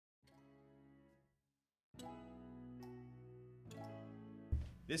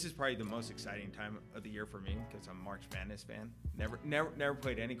This is probably the most exciting time of the year for me because I'm a March Madness fan. Never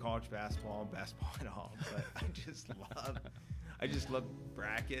played any college basketball at all. But I just love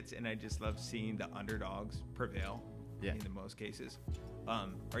brackets, and I just love seeing the underdogs prevail. Yeah. In the most cases.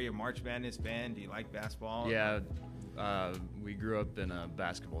 Are you a March Madness fan? Do you like basketball? Yeah. We grew up in a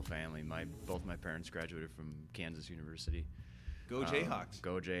basketball family. Both my parents graduated from Kansas University. Go Jayhawks.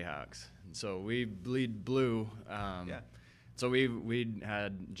 Go Jayhawks. And so we bleed blue. Yeah. So we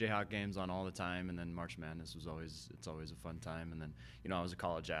had Jayhawk games on all the time, and then March Madness was always a fun time. And then I was a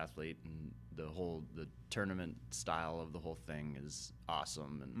college athlete, and the tournament style of the whole thing is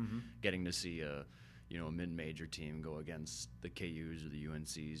awesome, and getting to see a mid-major team go against the KUs or the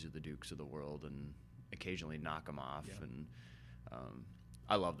UNCs or the Dukes of the world and occasionally knock them off. Yeah. And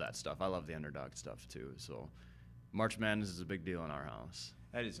I love that stuff. I love the underdog stuff too. So March Madness is a big deal in our house.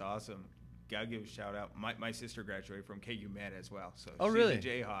 That is awesome. Gotta give a shout out. My sister graduated from KU Med as well. So really? She's a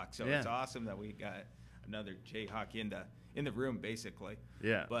Jayhawk. So It's awesome that we got another Jayhawk in the room, basically.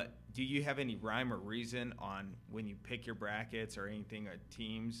 Yeah. But do you have any rhyme or reason on when you pick your brackets or anything or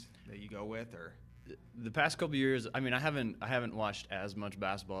teams that you go with, or? The past couple of years, I mean, I haven't watched as much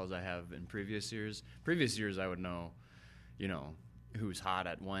basketball as I have in previous years. Previous years, I would know, who's hot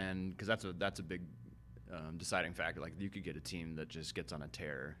at when, because that's a big deciding factor. Like, you could get a team that just gets on a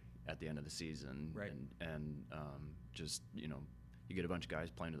tear at the end of the season, right? And just you get a bunch of guys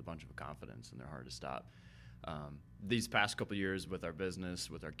playing with a bunch of confidence, and they're hard to stop. These past couple of years, with our business,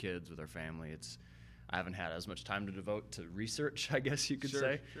 with our kids, with our family, I haven't had as much time to devote to research, I guess you could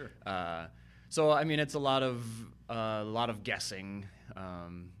say. Sure. So I mean, it's a lot of guessing.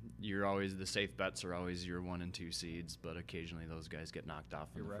 You're always the safe bets are always your 1 and 2 seeds, but occasionally those guys get knocked off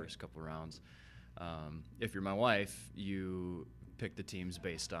in the first couple rounds. If you're my wife, you pick the teams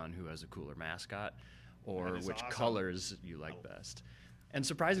based on who has a cooler mascot or which colors you like best. And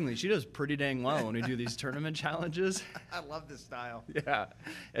surprisingly, she does pretty dang well when we do these tournament challenges. I love this style. Yeah,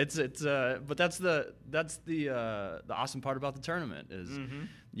 but that's the awesome part about the tournament is,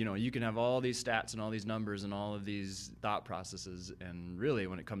 you can have all these stats and all these numbers and all of these thought processes, and really,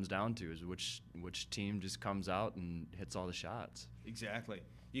 when it comes down to is which team just comes out and hits all the shots. Exactly.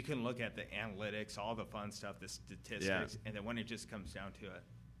 You can look at the analytics, all the fun stuff, the statistics, and then when it just comes down to it,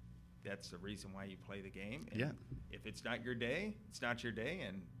 that's the reason why you play the game. And if it's not your day, it's not your day,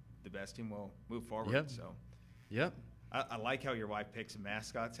 and the best team will move forward. Yep. So, I like how your wife picks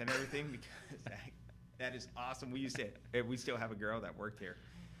mascots and everything because that is awesome. We still have a girl that worked here,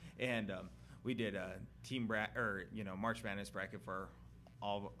 and we did a team March Madness bracket for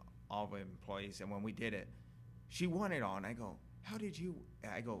all the employees. And when we did it, she won it all. And I go, how did you?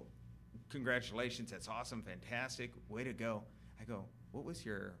 I go, congratulations, that's awesome, fantastic, way to go. I go, what was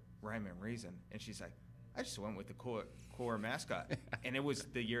your rhyme and reason? And she's like, I just went with the cooler mascot. And it was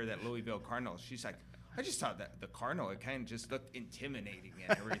the year that Louisville Cardinals. She's like, I just thought that the Cardinal, it kind of just looked intimidating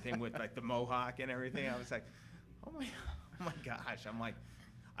and everything with like the mohawk and everything. I was like, oh my gosh. I'm like,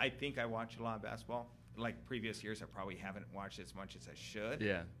 I think I watch a lot of basketball. Like previous years, I probably haven't watched as much as I should.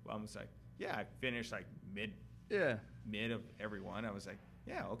 Yeah. Well, I was like, I finished like mid of every one. I was like,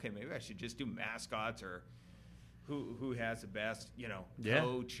 okay, maybe I should just do mascots or who has the best,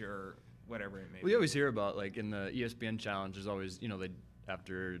 coach or whatever it may be. We always hear about, like, in the ESPN challenge, there's always, they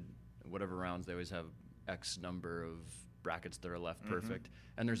after whatever rounds, they always have X number of brackets that are left perfect.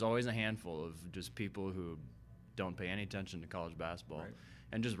 And there's always a handful of just people who don't pay any attention to college basketball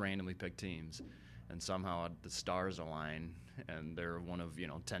and just randomly pick teams. And somehow the stars align, and they're one of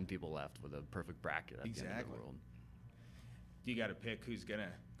 10 people left with a perfect bracket at the end of the world. Do you got to pick who's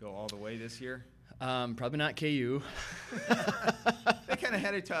gonna go all the way this year? Probably not KU. They kind of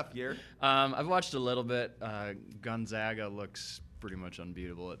had a tough year. I've watched a little bit. Gonzaga looks pretty much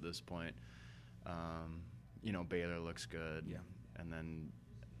unbeatable at this point. Baylor looks good. Yeah. And then,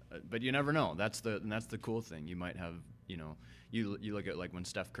 but you never know. That's the cool thing. You might have you look at like when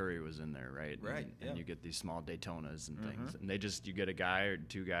Steph Curry was in there, right? Right. And you get these small Daytonas and things, and you get a guy or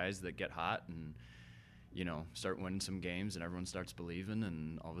two guys that get hot and start winning some games, and everyone starts believing,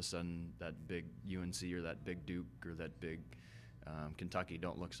 and all of a sudden that big UNC or that big Duke or that big Kentucky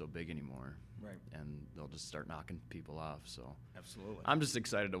don't look so big anymore. Right. And they'll just start knocking people off. So absolutely, I'm just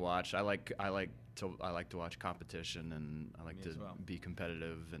excited to watch. I like to watch competition, and I like to be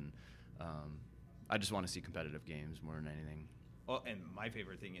competitive, and I just want to see competitive games more than anything. Well, and my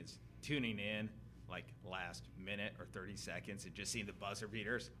favorite thing is tuning in like last minute or 30 seconds and just seeing the buzzer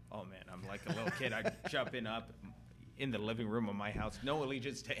beaters. Oh man, I'm like a little kid. I jumping up in the living room of my house, no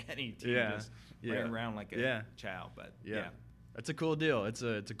allegiance to any team, just running around like a child. But it's a cool deal. It's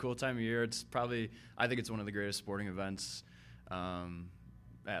a cool time of year. I think it's one of the greatest sporting events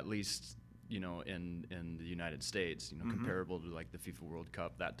at least, in the United States, comparable to like the FIFA World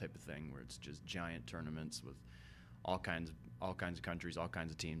Cup, that type of thing, where it's just giant tournaments with all kinds of countries, all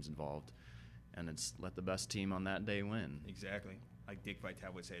kinds of teams involved, and it's let the best team on that day win. Exactly. Like Dick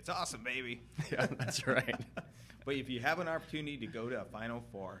Vitale would say, it's awesome, baby. Yeah, that's right. But if you have an opportunity to go to a Final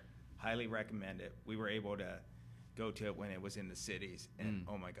Four, highly recommend it. We were able to go to it when it was in the cities, and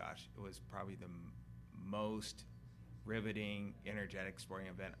oh my gosh, it was probably the most riveting, energetic sporting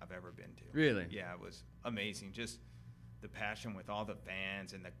event I've ever been to. Really? Yeah, it was amazing. Just the passion with all the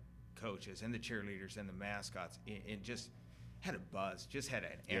fans and the coaches and the cheerleaders and the mascots. It just had a buzz, just had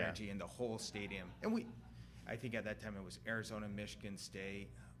an energy in the whole stadium. And I think at that time it was Arizona, Michigan State.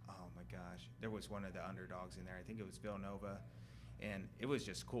 Oh my gosh, there was one of the underdogs in there. I think it was Villanova, and it was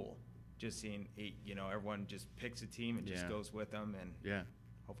just cool. Just seeing, everyone just picks a team and just goes with them, and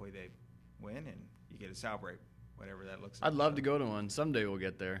hopefully they win and you get to celebrate whatever that looks like. I'd love to go to one. Someday we'll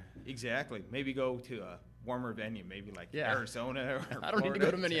get there. Exactly. Maybe go to a warmer venue, maybe like Arizona or I don't Florida, need to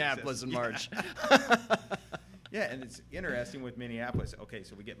go to Minneapolis in March. Yeah, and it's interesting with Minneapolis. Okay,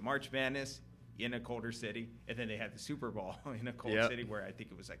 so we get March Madness in a colder city, and then they had the Super Bowl in a cold city where I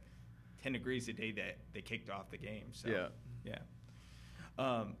think it was like 10 degrees the day that they kicked off the game. So,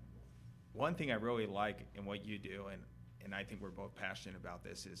 one thing I really like in what you do, and I think we're both passionate about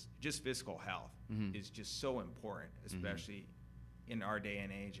this, is just physical health is just so important, especially in our day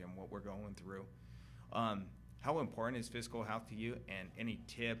and age and what we're going through. How important is physical health to you, and any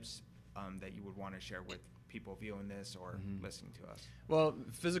tips that you would want to share with people viewing this or listening to us? Well,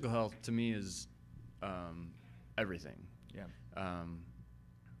 physical health to me is everything. Yeah.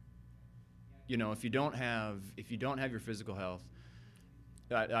 If you don't have your physical health,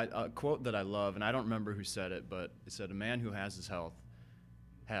 a quote that I love, and I don't remember who said it, but it said, "A man who has his health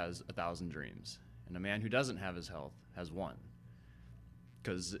has 1,000 dreams, and a man who doesn't have his health has one."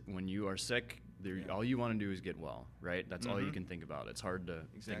 Because when you are sick, all you want to do is get well, right? That's all you can think about. It's hard to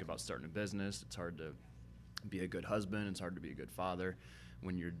think about starting a business. It's hard to be a good husband. It's hard to be a good father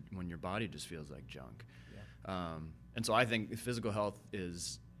when your body just feels like junk. Yeah. And so I think physical health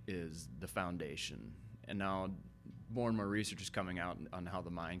is the foundation. And now more and more research is coming out on how the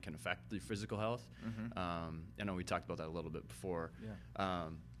mind can affect the physical health. I know we talked about that a little bit before. Yeah.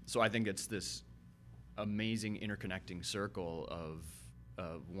 So I think it's this amazing interconnecting circle of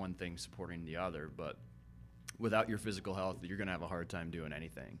one thing supporting the other. But without your physical health, you're going to have a hard time doing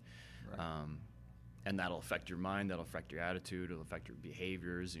anything. Right. And that'll affect your mind, that'll affect your attitude, it'll affect your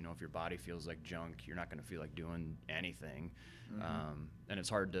behaviors. If your body feels like junk, you're not going to feel like doing anything. And it's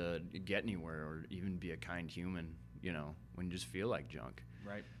hard to get anywhere or even be a kind human, when you just feel like junk.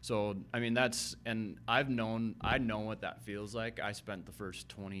 Right. So, and I know what that feels like. I spent the first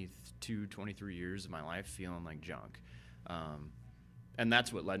 22, 23 years of my life feeling like junk. And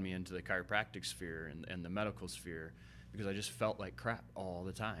that's what led me into the chiropractic sphere and the medical sphere, because I just felt like crap all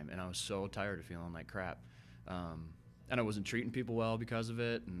the time, and I was so tired of feeling like crap. And I wasn't treating people well because of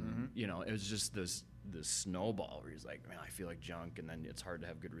it, and it was just this snowball where he's like, man, I feel like junk, and then it's hard to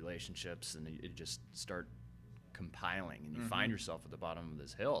have good relationships, and it just start compiling, and you find yourself at the bottom of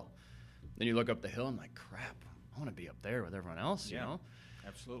this hill. Then you look up the hill and like, crap, I want to be up there with everyone else, you know?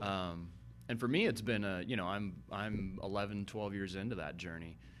 Absolutely. And for me, it's been I'm 11, 12 years into that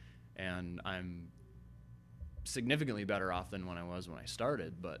journey, and I'm significantly better off than when I was when I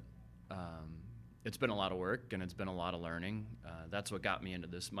started, but it's been a lot of work and it's been a lot of learning. That's what got me into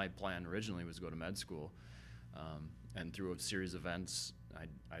this. My plan originally was to go to med school, and through a series of events,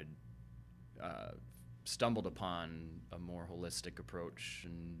 I stumbled upon a more holistic approach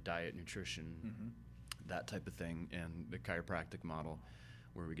and diet, nutrition, that type of thing, and the chiropractic model,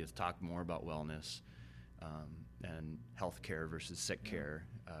 where we get to talk more about wellness and healthcare versus sick care,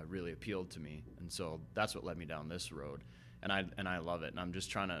 really appealed to me, and so that's what led me down this road, and I love it, and I'm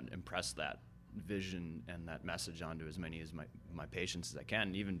just trying to impress that vision and that message onto as many as my patients as I can,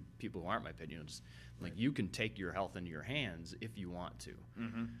 and even people who aren't my patients. Just like, you can take your health into your hands if you want to.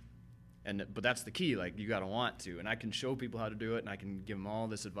 But that's the key. Like, you got to want to, and I can show people how to do it, and I can give them all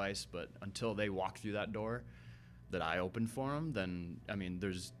this advice. But until they walk through that door that I opened for them, then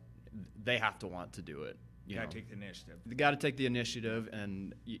they have to want to do it. You got to take the initiative. You got to take the initiative,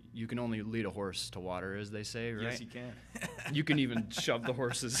 and you can only lead a horse to water, as they say, right? Yes, you can. You can even shove the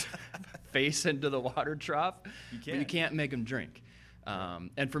horse's face into the water trough, but you can't make them drink.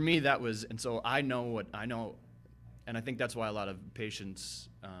 And for me, that was, and so I know what I know. And I think that's why a lot of patients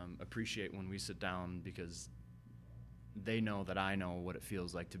appreciate when we sit down, because they know that I know what it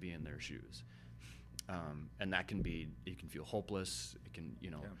feels like to be in their shoes. And that can be, you can feel hopeless, it can,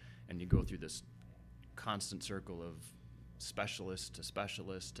 and you go through this constant circle of specialist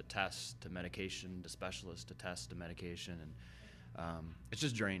to test to medication to specialist to test to medication, and it's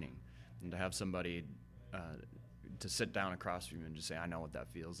just draining. And to have somebody to sit down across from you and just say, I know what that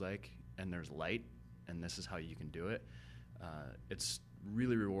feels like, and there's light, and this is how you can do it. It's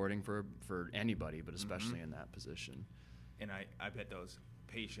really rewarding for anybody, but especially in that position. And I bet those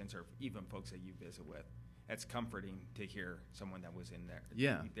patients or even folks that you visit with, it's comforting to hear someone that was in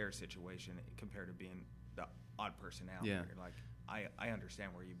their situation compared to being the odd person out there. Like, I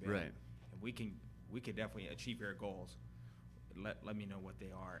understand where you've been. Right. And we could definitely achieve your goals. Let me know what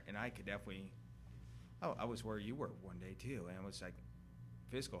they are. And I could definitely, I was where you were one day too. And it was like,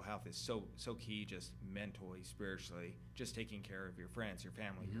 physical health is so key, just mentally, spiritually, just taking care of your friends, your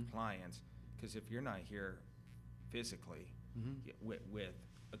family, your clients. Because if you're not here physically with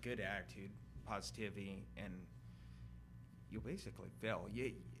a good attitude, positivity, and you'll basically fail.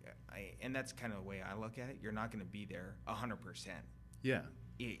 And that's kind of the way I look at it. You're not going to be there 100%. Yeah.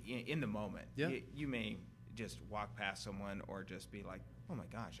 In the moment. Yeah. You may just walk past someone or just be like, oh my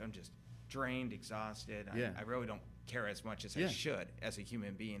gosh, I'm just drained, exhausted. I really don't care as much as I should as a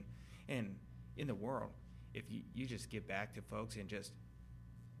human being. And in the world, if you just get back to folks and just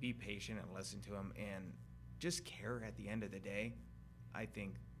be patient and listen to them and just care at the end of the day, I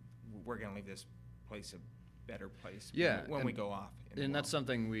think we're going to leave this place a better place when we go off. And that's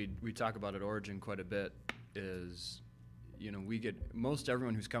something we talk about at Origin quite a bit is, we get most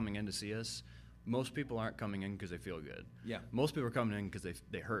everyone who's coming in to see us, most people aren't coming in because they feel good. Yeah. Most people are coming in because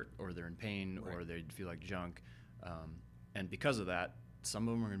they hurt or they're in pain or they feel like junk. And because of that, some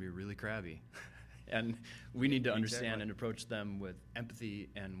of them are going to be really crabby. And we need to understand and approach them with empathy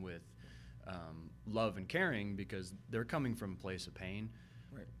and with love and caring, because they're coming from a place of pain.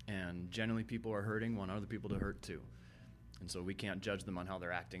 Right. And generally people are hurting, want other people to hurt too. And so we can't judge them on how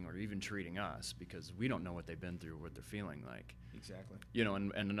they're acting or even treating us, because we don't know what they've been through, what they're feeling like. Exactly.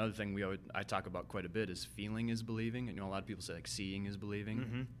 And another thing I talk about quite a bit is feeling is believing. And a lot of people say like seeing is believing.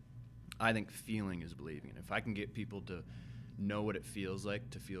 Mm-hmm. I think feeling is believing. And if I can get people to know what it feels like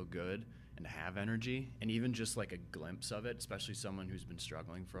to feel good and to have energy, and even just like a glimpse of it, especially someone who's been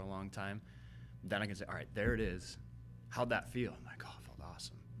struggling for a long time, then I can say, all right, there it is. How'd that feel? I'm like, oh, it felt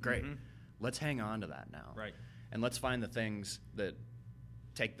awesome. Great. Mm-hmm. Let's hang on to that now. Right. And let's find the things that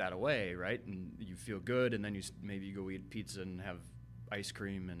take that away, right? And you feel good, and then maybe you go eat pizza and have ice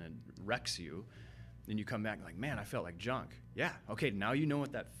cream, and it wrecks you. Then you come back and like, man, I felt like junk. Yeah, okay, now you know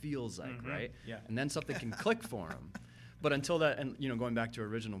what that feels like, right? Yeah. And then something can click for them. But until that, and going back to our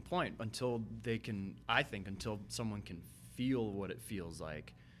original point, until someone can feel what it feels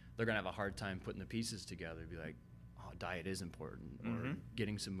like, they're gonna have a hard time putting the pieces together. Be like, oh, diet is important, or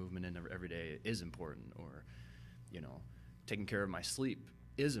getting some movement in every day is important, or taking care of my sleep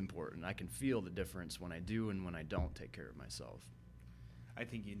is important. I can feel the difference when I do and when I don't take care of myself. I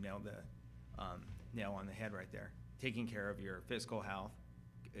think you nailed the nail on the head right there. Taking care of your physical health,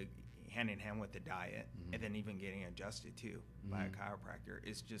 hand in hand with the diet, and then even getting adjusted too by a chiropractor,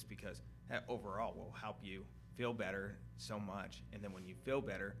 is just because that overall will help you feel better so much. And then when you feel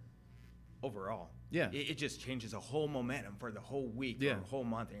better overall, it just changes the whole momentum for the whole week, or the whole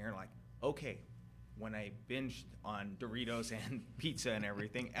month. And you're like, okay, when I binged on Doritos and pizza and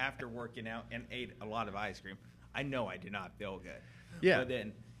everything after working out and ate a lot of ice cream, I know I did not feel good. Yeah. But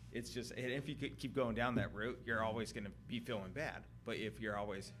then it's just, if you could keep going down that route, you're always going to be feeling bad. But if you're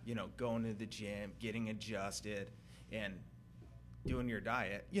always, going to the gym, getting adjusted, and doing your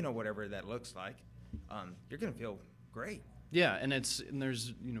diet, whatever that looks like, you're going to feel great. Yeah, and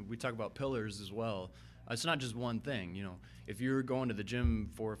there's, we talk about pillars as well. It's not just one thing. If you're going to the gym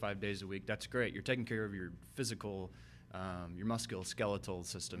 4 or 5 days a week, that's great. You're taking care of your physical, your musculoskeletal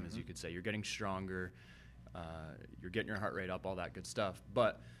system, as you could say. You're getting stronger. You're getting your heart rate up, all that good stuff.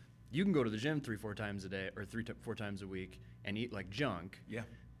 But you can go to the gym 3-4 times a day, or 3-4 times a week, and eat like junk,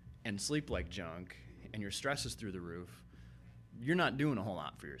 and sleep like junk, and your stress is through the roof. You're not doing a whole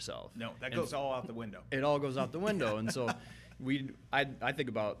lot for yourself. No, that goes all out the window. It all goes out the window, and so I think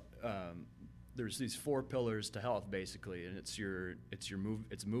about there's these 4 pillars to health basically, and it's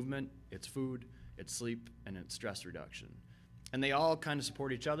movement, it's food, it's sleep, and it's stress reduction, and they all kind of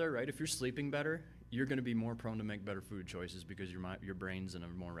support each other, right? If you're sleeping better, you're going to be more prone to make better food choices because your brain's in a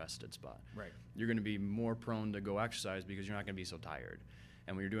more rested spot. Right. You're going to be more prone to go exercise because you're not going to be so tired.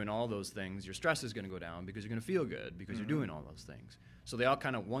 And when you're doing all those things, your stress is going to go down because you're going to feel good because you're doing all those things. So they all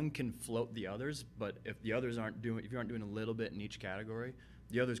one can float the others, but if you aren't doing a little bit in each category,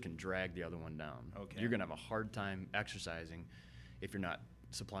 the others can drag the other one down. Okay. You're going to have a hard time exercising if you're not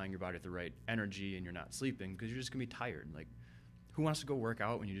supplying your body with the right energy and you're not sleeping, because you're just going to be tired. Like, who wants to go work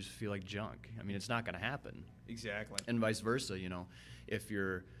out when you just feel like junk? I mean, it's not going to happen. Exactly. And vice versa, you know, if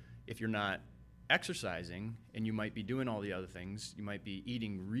you're not exercising and you might be doing all the other things, you might be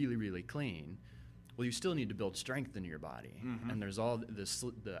eating really, really clean. Well, you still need to build strength into your body. And there's all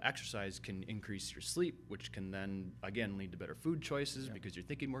the exercise can increase your sleep, which can then again lead to better food choices because you're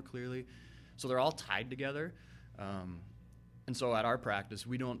thinking more clearly. So they're all tied together. And so at our practice,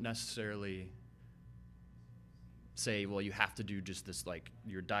 we don't necessarily say, well, you have to do just this, like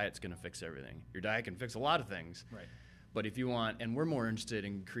your diet's going to fix everything. Your diet can fix a lot of things. Right. But if you want, and we're more interested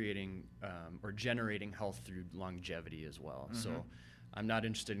in creating or generating health through longevity as well. So I'm not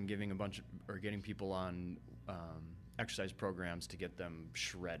interested in giving getting people on exercise programs to get them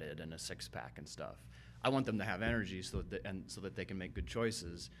shredded and a six-pack and stuff. I want them to have energy so that they can make good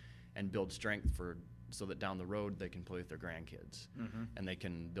choices and build strength so that down the road they can play with their grandkids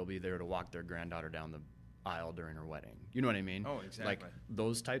and they'll be there to walk their granddaughter down the aisle during her wedding. You know what I mean? Oh, exactly. Like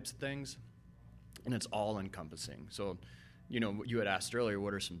those types of things. And it's all encompassing. So, you know, you had asked earlier,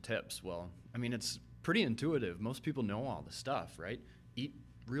 what are some tips? Well, I mean, it's pretty intuitive. Most people know all the stuff, right? Eat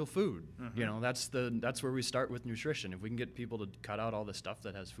real food. You know, that's where we start with nutrition. If we can get people to cut out all the stuff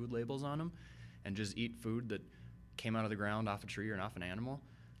that has food labels on them and just eat food that came out of the ground off a tree or off an animal,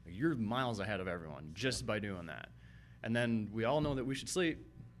 you're miles ahead of everyone just by doing that. And then we all know that we should sleep.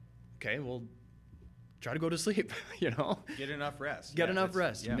 Okay, well, try to go to sleep, you know? Get enough rest. Get enough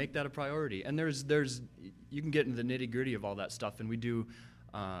rest. Make that a priority. And there's you can get into the nitty-gritty of all that stuff, and we do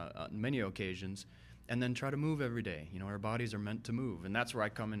on many occasions, and then try to move every day. You know, our bodies are meant to move, and that's where I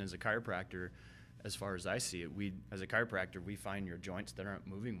come in as a chiropractor. As far as I see it, as a chiropractor, we find your joints that aren't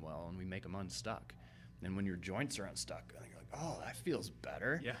moving well, and we make them unstuck. And when your joints are unstuck, you're like, oh, that feels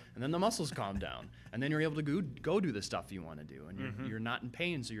better. Yeah. And then the muscles calm down. And then you're able to go do the stuff you want to do. And you're not in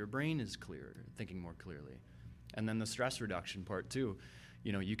pain, so your brain is clear, thinking more clearly. And then the stress reduction part, too.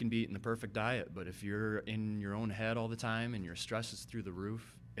 You know, you can be eating the perfect diet, but if you're in your own head all the time and your stress is through the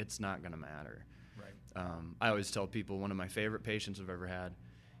roof, it's not going to matter. Right. I always tell people, one of my favorite patients I've ever had,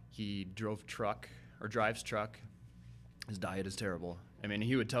 he drives truck. His diet is terrible. I mean,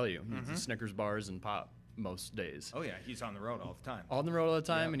 he would tell you, he eats Snickers bars and pop most days. Oh yeah, he's on the road all the time. On the road all the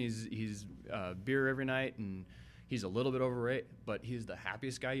time, and he's beer every night, and he's a little bit overweight, but he's the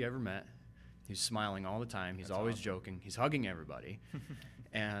happiest guy you ever met. He's smiling all the time. He's always joking. He's hugging everybody.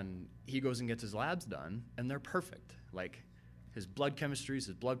 And he goes and gets his labs done, and they're perfect. Like his blood chemistries,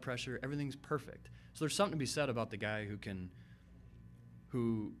 his blood pressure, everything's perfect. So there's something to be said about the guy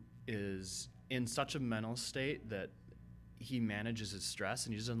who is in such a mental state that he manages his stress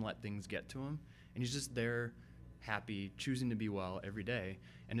and he doesn't let things get to him. And he's just there, happy, choosing to be well every day,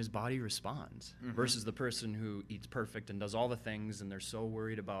 and his body responds. Versus the person who eats perfect and does all the things, and they're so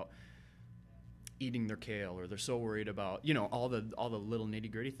worried about eating their kale, or they're so worried about, you know, all the little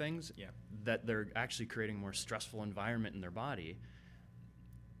nitty-gritty things that they're actually creating a more stressful environment in their body,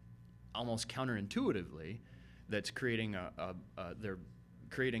 almost counterintuitively, that's creating they're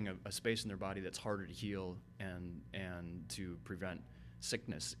creating a space in their body that's harder to heal and to prevent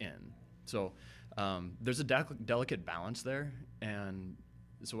sickness in. So there's a delicate balance there, and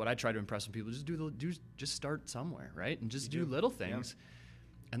so what I try to impress on people is just start somewhere, right? And just do little things,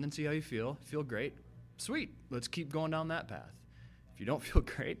 and then see how you feel. Feel great, sweet. Let's keep going down that path. If you don't feel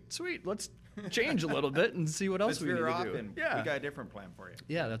great, sweet. Let's change a little bit and see what else we need to do. And we got a different plan for you.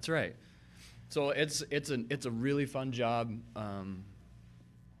 Yeah, that's right. So it's a really fun job.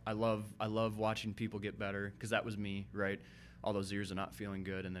 I love watching people get better, because that was me, right? All those years of not feeling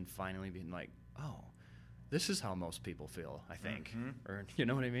good, and then finally being like, oh, this is how most people feel, I think. Or, you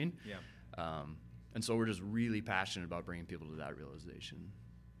know what I mean? Yeah. And so we're just really passionate about bringing people to that realization.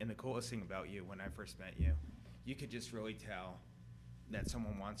 And the coolest thing about you, when I first met you, you could just really tell that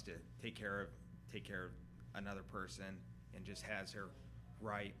someone wants to take care of another person and just has her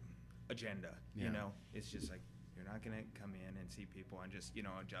right agenda. Yeah. You know, it's just like, you're not going to come in and see people and just, you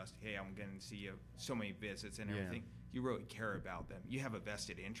know, adjust, hey, I'm going to see you so many visits and everything. You really care about them. You have a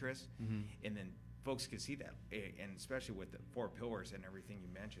vested interest, and then folks can see that, and especially with the 4 pillars and everything you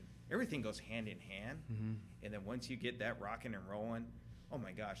mentioned. Everything goes hand in hand, and then once you get that rocking and rolling, oh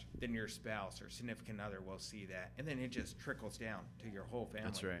my gosh, then your spouse or significant other will see that, and then it just trickles down to your whole family.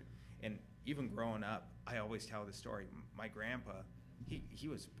 That's right. And even growing up, I always tell the story. My grandpa, he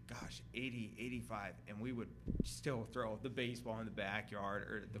was, 80, 85, and we would still throw the baseball in the backyard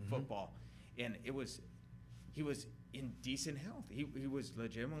or the football, and he was in decent health. He was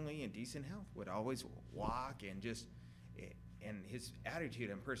legitimately in decent health, would always walk, and his attitude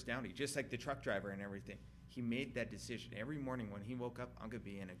and personality, just like the truck driver and everything, he made that decision every morning when he woke up, I'm going to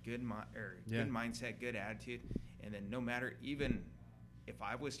be in a good mindset, good attitude, And then no matter, even if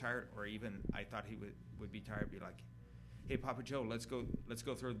I was tired or even I thought he would be tired, I'd be like, hey, Papa Joe, let's go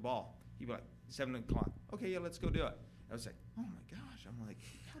throw the ball. He'd be like, 7 o'clock. Okay, yeah, let's go do it. I was like, oh my gosh. I'm like,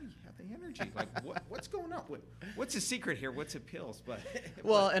 how do you have the energy? Like, what's going on? What's the secret here? What's the pills? But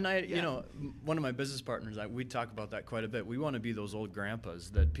well, and you know, one of my business partners, we talk about that quite a bit. We want to be those old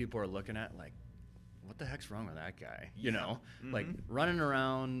grandpas that people are looking at like, what the heck's wrong with that guy? You know, like running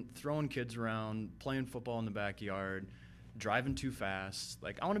around, throwing kids around, playing football in the backyard, driving too fast.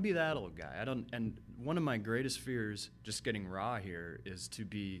 Like, I want to be that old guy. And one of my greatest fears, just getting raw here, is to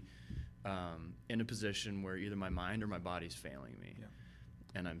be in a position where either my mind or my body's failing me,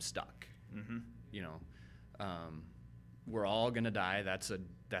 and I'm stuck. You know, we're all gonna die. That's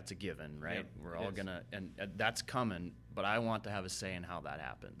a given, right? Yep, we're all gonna, and that's coming. But I want to have a say in how that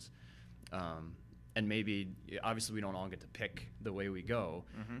happens. And maybe, obviously, we don't all get to pick the way we go,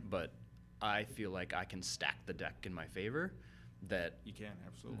 but I feel like I can stack the deck in my favor. That you can,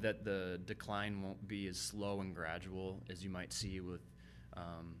 absolutely. That the decline won't be as slow and gradual as you might see with,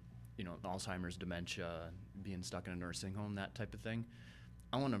 you know, Alzheimer's, dementia, being stuck in a nursing home, that type of thing.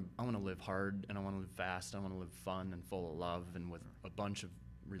 I want to live hard, and I want to live fast. I want to live fun and full of love and with a bunch of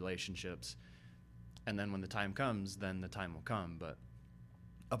relationships. And then when the time comes, then the time will come. But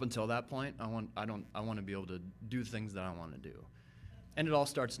up until that point, I want to be able to do things that I want to do. And it all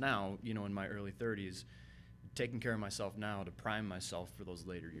starts now, you know, in my early 30s, taking care of myself now to prime myself for those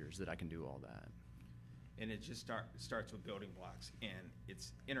later years that I can do all that. And it just starts with building blocks. And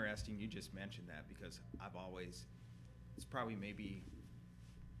it's interesting you just mentioned that, because it's probably maybe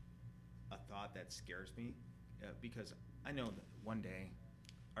a thought that scares me, because I know that one day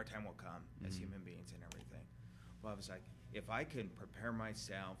our time will come as human beings and everything. Well, I was like, if I can prepare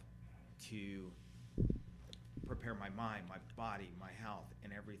myself to prepare my mind, my body, my health,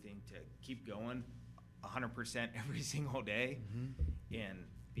 and everything to keep going 100% every single day, and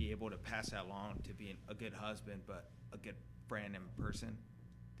be able to pass that along to being a good husband, but a good friend and person,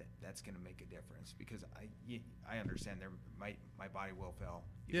 that's going to make a difference. Because I understand my body will fail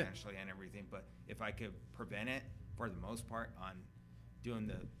eventually and everything, but if I could prevent it for the most part on doing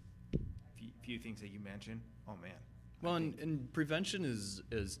the few things that you mentioned, oh man. Well, and prevention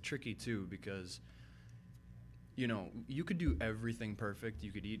is tricky too, because, you know, you could do everything perfect.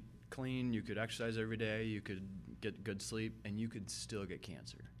 You could eat clean, you could exercise every day, you could get good sleep, and you could still get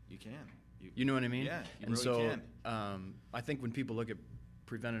cancer. You can. You know what I mean? Yeah, you and really so, can. I think when people look at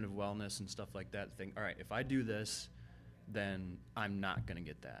preventative wellness and stuff like that, think, all right, if I do this, then I'm not going to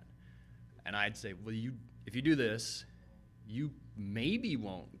get that. And I'd say, well, if you do this, you maybe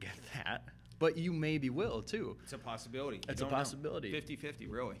won't get that, but you maybe will too. It's a possibility. It's a possibility. 50-50,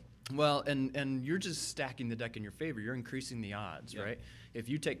 really. Well, and you're just stacking the deck in your favor. You're increasing the odds, right? If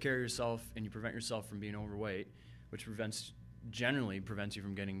you take care of yourself and you prevent yourself from being overweight, which generally prevents you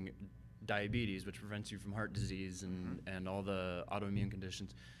from getting diabetes, which prevents you from heart disease and all the autoimmune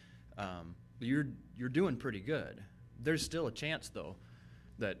conditions, you're doing pretty good. There's still a chance, though,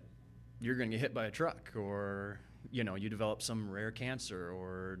 that you're going to get hit by a truck, or you know, you develop some rare cancer,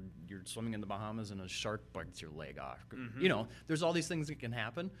 or you're swimming in the Bahamas and a shark bites your leg off. You know, there's all these things that can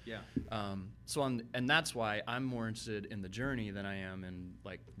happen. Yeah. And that's why I'm more interested in the journey than I am in,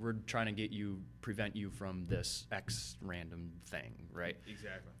 like, we're trying to prevent you from this X random thing, right?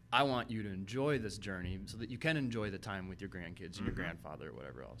 Exactly. I want you to enjoy this journey so that you can enjoy the time with your grandkids and your grandfather or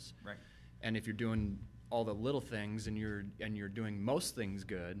whatever else. Right. And if you're doing all the little things and you're doing most things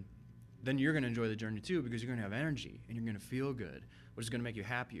good, then you're going to enjoy the journey too, because you're going to have energy and you're going to feel good, which is going to make you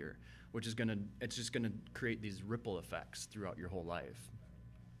happier, it's just going to create these ripple effects throughout your whole life.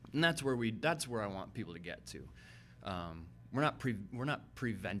 And that's where I want people to get to. We're not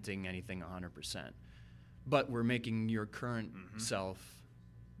preventing anything 100%, but we're making your current self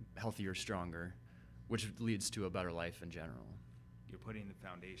healthier, stronger, which leads to a better life in general. You're putting the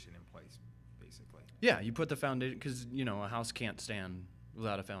foundation in place, basically. Yeah, you put the foundation, because, you know, a house can't stand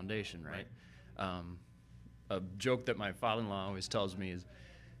without a foundation, right? A joke that my father-in-law always tells me is,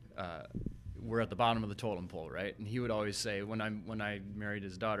 we're at the bottom of the totem pole, right? And he would always say, when I married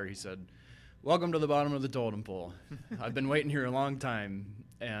his daughter, he said, "Welcome to the bottom of the totem pole. I've been waiting here a long time."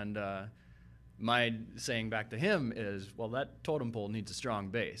 And my saying back to him is, "Well, that totem pole needs a strong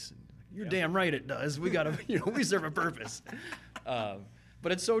base." You're damn right it does. We gotta, we serve a purpose.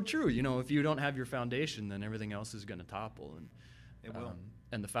 But it's so true. You know, if you don't have your foundation, then everything else is going to topple. And it will.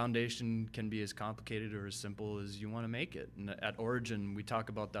 And the foundation can be as complicated or as simple as you want to make it. And at Origin, we talk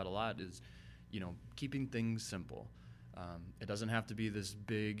about that a lot, is, you know, keeping things simple. It doesn't have to be this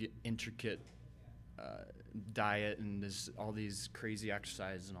big, intricate diet and all these crazy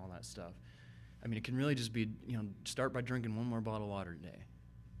exercises and all that stuff. I mean, it can really just be, start by drinking one more bottle of water a day.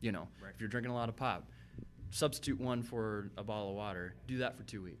 Right. If you're drinking a lot of pop, substitute one for a bottle of water. Do that for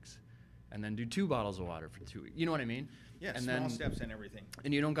 2 weeks. And then do 2 bottles of water for 2 weeks. You know what I mean? Yeah, and small steps and everything.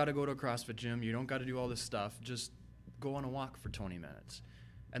 And you don't got to go to a CrossFit gym. You don't got to do all this stuff. Just go on a walk for 20 minutes.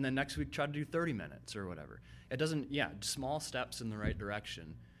 And then next week, try to do 30 minutes or whatever. It doesn't, small steps in the right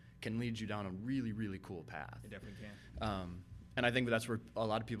direction can lead you down a really, really cool path. It definitely can. And I think that's where a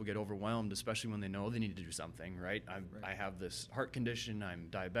lot of people get overwhelmed, especially when they know they need to do something, right? I have this heart condition. I'm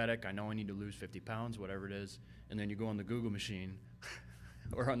diabetic. I know I need to lose 50 pounds, whatever it is. And then you go on the Google machine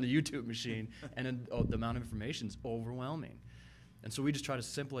or on the YouTube machine, and then, the amount of information is overwhelming. And so we just try to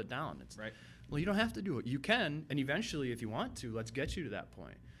simple it down. It's, right. Well, you don't have to do it. You can, and eventually, if you want to, let's get you to that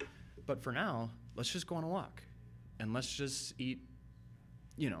point. But for now, let's just go on a walk, and let's just eat,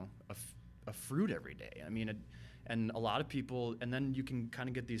 a fruit every day. I mean, and a lot of people, and then you can kind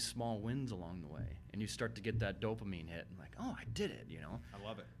of get these small wins along the way, and you start to get that dopamine hit, and like, oh, I did it, I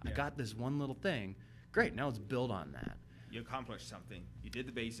love it. I got this one little thing. Great, now let's build on that. You accomplished something. You did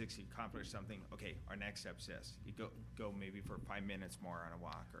the basics. You accomplished something. Okay, our next step says you go maybe for 5 minutes more on a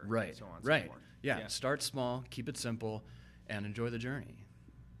walk, or so on and so forth. Yeah, start small, keep it simple, and enjoy the journey.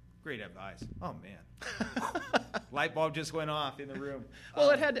 Great advice. Oh man, light bulb just went off in the room. Well,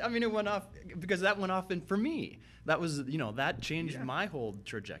 it went off because that went off for me. That was, that changed my whole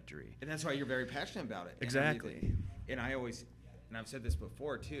trajectory. And that's why you're very passionate about it. Exactly. And I've said this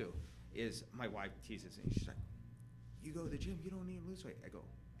before too, is my wife teases me. She's like, you go to the gym, you don't need to lose weight. I go,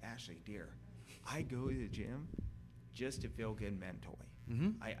 Ashley, dear, I go to the gym just to feel good mentally.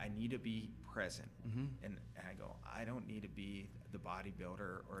 Mm-hmm. I need to be present. Mm-hmm. And I go, I don't need to be the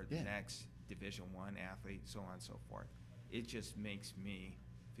bodybuilder or the next Division I athlete, so on and so forth. It just makes me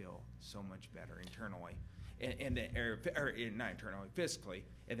feel so much better internally, or not internally, physically,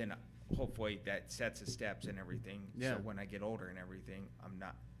 and then hopefully that sets the steps and everything. Yeah. So when I get older and everything, I'm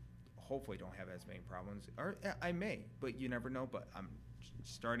not, hopefully don't have as many problems, or I may, but you never know. But I'm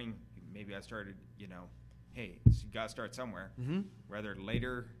starting, maybe I started, hey, so you got to start somewhere, rather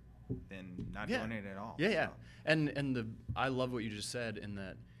later than not doing it at all. Yeah. And I love what you just said in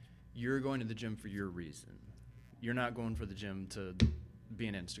that you're going to the gym for your reason. You're not going for the gym to be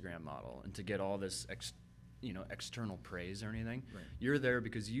an Instagram model and to get all this external praise or anything. Right. You're there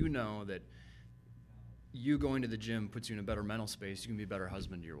because you know that you going to the gym puts you in a better mental space. You can be a better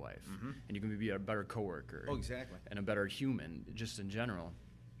husband to your wife, and you can be a better coworker. Oh, exactly. And a better human, just in general,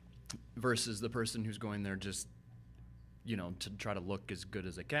 versus the person who's going there just, to try to look as good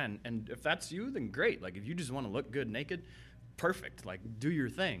as they can. And if that's you, then great. Like, if you just want to look good naked, perfect. Like, do your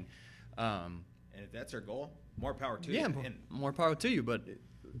thing. And if that's our goal, more power to you. Yeah, more power to you. But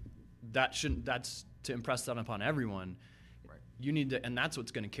that's to impress that upon everyone. Right. You need to, and that's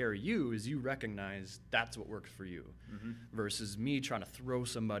what's going to carry you, is you recognize that's what works for you, versus me trying to throw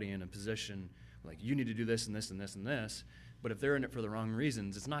somebody in a position like, you need to do this and this and this and this. But if they're in it for the wrong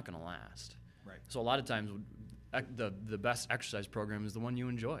reasons, it's not going to last. Right. So a lot of times, the best exercise program is the one you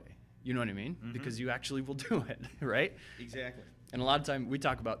enjoy. You know what I mean? Because you actually will do it, right? Exactly. And a lot of time we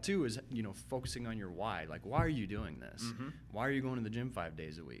talk about too is, focusing on your why. Like, why are you doing this? Why are you going to the gym 5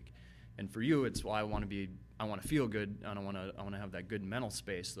 days a week? And for you, it's, well, I want to feel good, and I want to have that good mental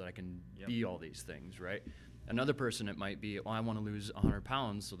space so that I can be all these things, right? Another person, it might be, I want to lose 100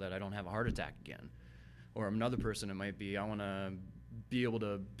 pounds so that I don't have a heart attack again. Or another person, it might be, I want to be able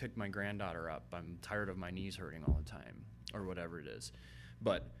to pick my granddaughter up. I'm tired of my knees hurting all the time, or whatever it is.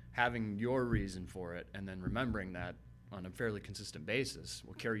 But having your reason for it, and then remembering that on a fairly consistent basis,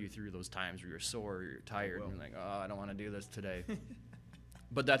 will carry you through those times where you're sore, or you're tired, and you're like, I don't want to do this today.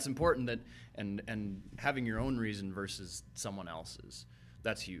 But that's important, that and having your own reason versus someone else's.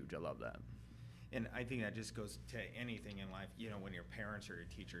 That's huge. I love that. And I think that just goes to anything in life. When your parents or your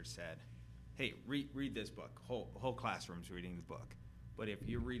teachers said, hey, read this book. Whole classroom's reading the book. But if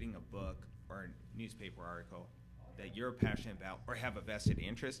you're reading a book or a newspaper article that you're passionate about or have a vested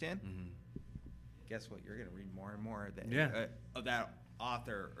interest in, guess what? You're going to read more and more of that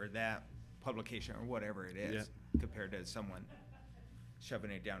author or that publication or whatever it is, compared to someone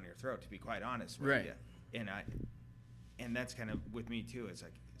shoving it down your throat, to be quite honest. Right. Yeah. And that's kind of with me too. It's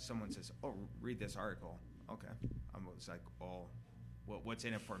like someone says, oh, read this article. Okay. I'm always like, oh, what's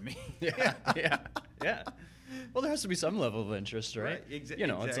in it for me? Yeah. Well, there has to be some level of interest, right? Exactly.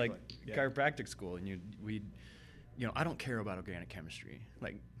 It's like chiropractic school, and I don't care about organic chemistry.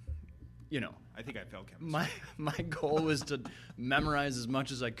 Like, I think I failed chemistry. My goal was to memorize as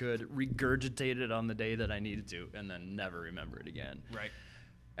much as I could, regurgitate it on the day that I needed to, and then never remember it again. Right.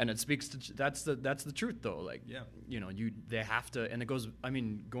 And it speaks to that's the truth though. Like, Yeah. they have to, and it goes. I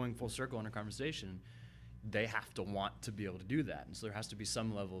mean, going full circle in our conversation, they have to want to be able to do that, and so there has to be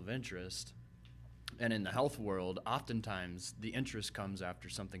some level of interest. And in the health world, oftentimes the interest comes after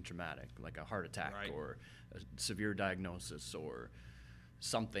something traumatic, like a heart attack Right. or a severe diagnosis or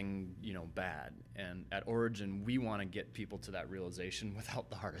something, bad. And at Origin, we want to get people to that realization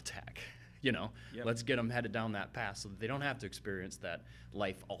without the heart attack. Yep. Let's get them headed down that path so that they don't have to experience that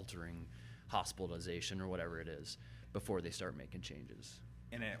life-altering hospitalization or whatever it is before they start making changes.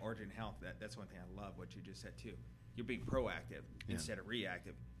 And at Origin Health, that's one thing I love what you just said too. You're being proactive instead of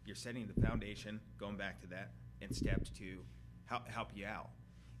reactive. You're setting the foundation, going back to that, and steps to help you out.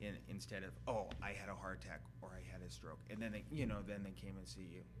 Instead of, oh, I had a heart attack or I had a stroke, and then they came and see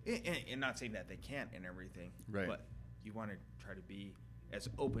you. And not saying that they can't and everything, Right. but you want to try to be as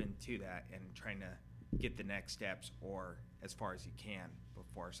open to that and trying to get the next steps or as far as you can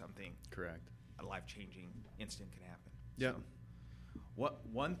before something Correct. a life-changing instant can happen. Yeah. So,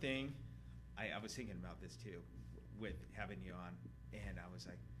 one thing I was thinking about this too with having you on, and I was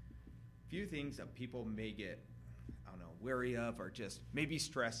like, few things that people may get, I don't know, wary of or just maybe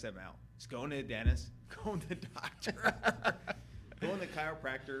stress them out. It's going to the dentist, going to the doctor, going to the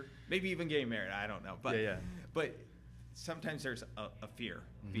chiropractor, maybe even getting married. I don't know. But, Yeah. but sometimes there's a fear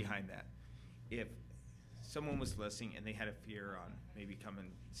behind that. If someone was listening and they had a fear on maybe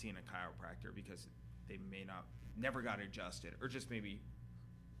coming seeing a chiropractor because they may never got adjusted, or just maybe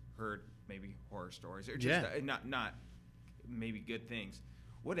heard maybe horror stories, or just not maybe good things,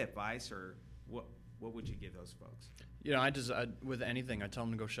 what advice or what would you give those folks? I with anything, I tell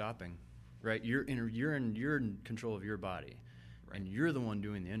them to go shopping, right? You're in control of your body, Right. and you're the one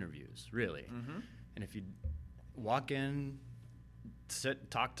doing the interviews, really. Mm-hmm. And if you walk in,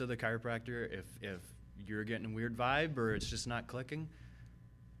 talk to the chiropractor, if you're getting a weird vibe or it's just not clicking,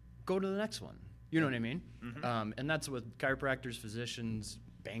 go to the next one. You know what I mean? Mm-hmm. And that's with chiropractors, physicians,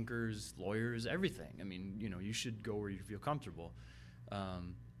 bankers, lawyers, everything. I mean, you should go where you feel comfortable.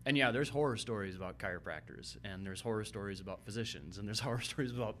 And yeah, there's horror stories about chiropractors, and there's horror stories about physicians, and there's horror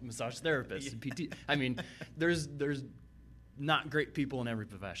stories about massage therapists and PT. I mean, there's not great people in every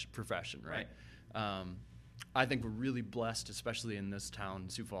profession, right? I think we're really blessed, especially in this town,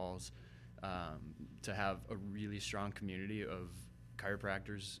 Sioux Falls, to have a really strong community of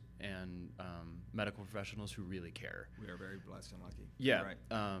chiropractors and medical professionals who really care. We are very blessed and lucky. Yeah. Right.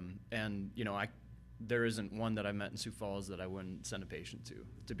 And there isn't one that I met in Sioux Falls that I wouldn't send a patient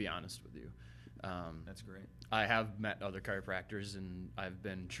to be honest with you. That's great. I have met other chiropractors, and I've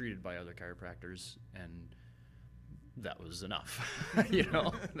been treated by other chiropractors, and that was enough.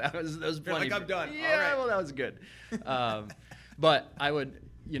 That was plenty. Like, I'm done. Yeah, All right. well, that was good. But I would,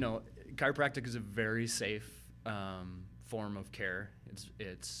 chiropractic is a very safe form of care.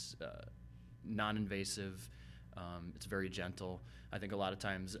 It's non-invasive. It's very gentle. I think a lot of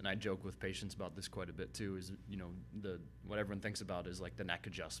times, and I joke with patients about this quite a bit too, is what everyone thinks about is like the neck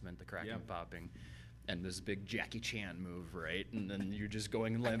adjustment, the cracking, popping, and this big Jackie Chan move, right? And then you're just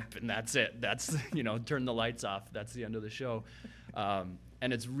going limp, and that's it. That's turn the lights off. That's the end of the show. And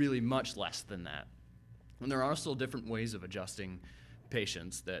it's really much less than that. And there are still different ways of adjusting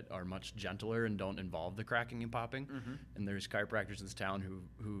patients that are much gentler and don't involve the cracking and popping. Mm-hmm. And there's chiropractors in this town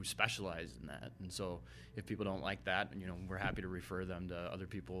who specialize in that. And so if people don't like that, we're happy to refer them to other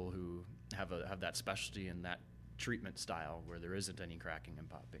people who have that specialty and that treatment style where there isn't any cracking and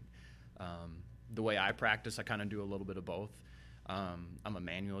popping. The way I practice, I kind of do a little bit of both. I'm a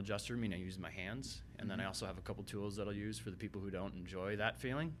manual adjuster, I use my hands, and then I also have a couple tools that I'll use for the people who don't enjoy that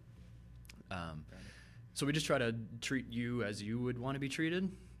feeling. So we just try to treat you as you would want to be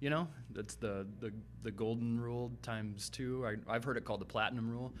treated. That's the golden rule times 2. I've heard it called the platinum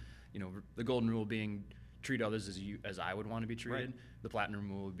rule. The golden rule being treat others as I would want to be treated. Right. The platinum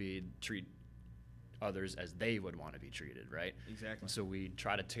rule would be treat others as they would want to be treated, right? Exactly. So we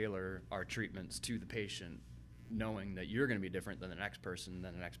try to tailor our treatments to the patient, knowing that you're going to be different than the next person,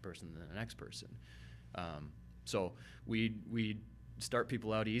 than the next person, than the next person. So we start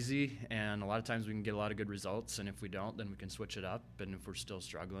people out easy, and a lot of times we can get a lot of good results, and if we don't, then we can switch it up, and if we're still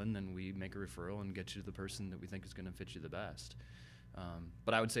struggling, then we make a referral and get you to the person that we think is going to fit you the best.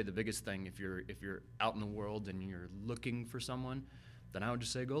 But I would say the biggest thing, if you're out in the world and you're looking for someone, then I would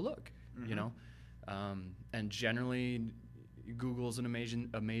just say go look. And generally Google's an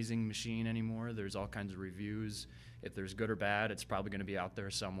amazing machine anymore. There's all kinds of reviews. If there's good or bad, it's probably going to be out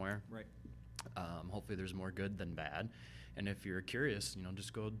there somewhere. Right. Hopefully there's more good than bad. And if you're curious,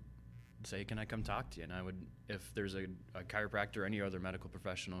 just go say, can I come talk to you? And I would, if there's a chiropractor or any other medical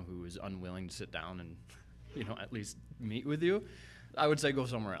professional who is unwilling to sit down and, at least meet with you, I would say go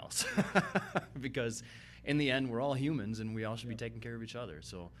somewhere else. Because in the end, we're all humans and we all should be taking care of each other.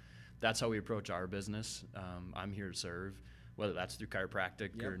 So that's how we approach our business. I'm here to serve, whether that's through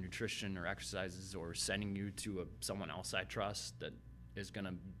chiropractic or nutrition or exercises or sending you to someone else I trust that is going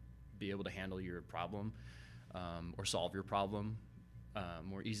to be able to handle your problem or solve your problem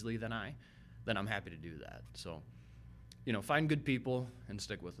more easily than then I'm happy to do that. So, find good people and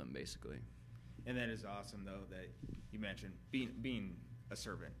stick with them, basically. And that is awesome, though, that you mentioned being a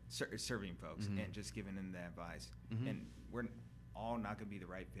servant, serving folks, and just giving them that advice. And we're all not going to be the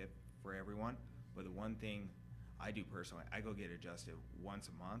right fit for everyone, but the one thing I do personally, I go get adjusted once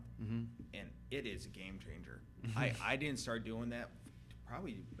a month, and it is a game changer. I didn't start doing that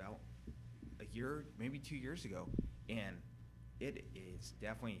probably about a year, maybe 2 years ago, and it is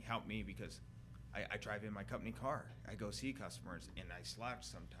definitely helped me because I drive in my company car. I go see customers, and I slouch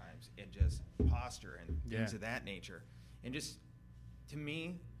sometimes, and just posture and things of that nature. And just, to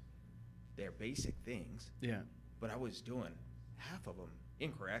me, they're basic things. Yeah. But I was doing half of them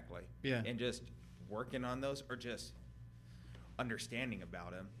incorrectly. Yeah. And just working on those, or just understanding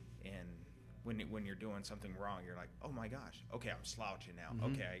about them. And when you're doing something wrong, you're like, oh my gosh, okay, I'm slouching now.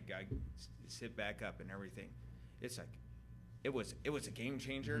 Okay, I got to sit back up and everything. It's like, it was a game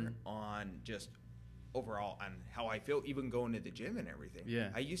changer on just overall on how I feel, even going to the gym and everything.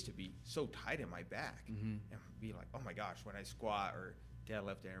 Yeah. I used to be so tight in my back and be like, oh my gosh, when I squat or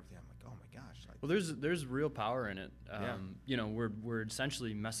deadlift and everything, I'm like, oh my gosh. Like, well, there's real power in it. We're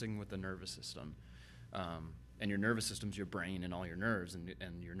essentially messing with the nervous system. And your nervous system's your brain and all your nerves,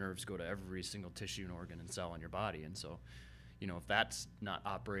 and your nerves go to every single tissue and organ and cell in your body. And so, if that's not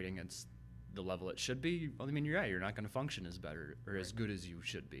operating at the level it should be, well, I mean, you're not going to function as better or as good as you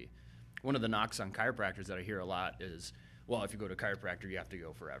should be. One of the knocks on chiropractors that I hear a lot is, well, if you go to a chiropractor, you have to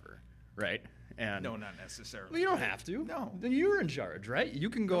go forever, right? And no, not necessarily. Well, you don't have to. No. Then you're in charge, right?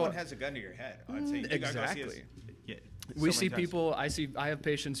 You can go. No one has a gun to your head. I'd say exactly. We see people. I have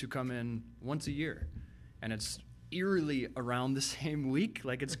patients who come in once a year, and it's eerily around the same week.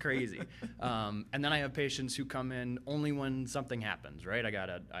 Like, it's crazy. And then I have patients who come in only when something happens, right?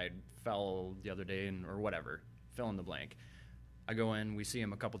 I fell the other day or whatever, fill in the blank. I go in, we see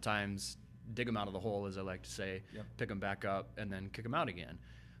him a couple times, dig him out of the hole, as I like to say, pick him back up, and then kick him out again.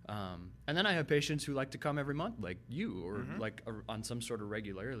 And then I have patients who like to come every month, like you, or on some sort of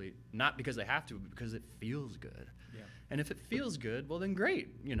regularly, not because they have to, but because it feels good. Yeah. And if it feels good, well, then great,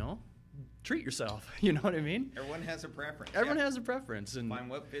 treat yourself. You know what I mean? Everyone has a preference. Everyone has a preference. And find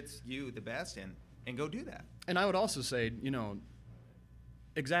what fits you the best and go do that. And I would also say,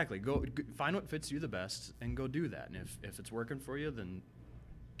 exactly, go find what fits you the best and go do that. And if it's working for you, then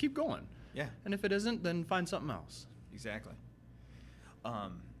keep going. Yeah. And if it isn't, then find something else. Exactly.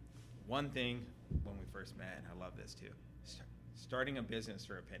 One thing when we first met, and I love this too, starting a business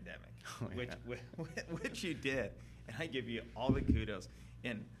through a pandemic, which you did, and I give you all the kudos.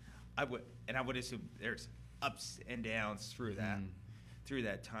 And I would assume there's ups and downs through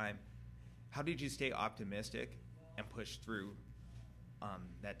that time. How did you stay optimistic and push through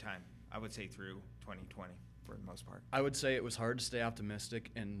that time? I would say through 2020 for the most part. I would say it was hard to stay optimistic,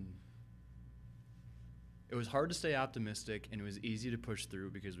 and it was easy to push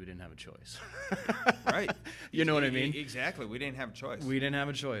through because we didn't have a choice. Right. You know what I mean? Exactly. We didn't have a choice. We didn't have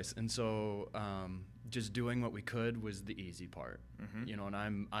a choice. And so just doing what we could was the easy part.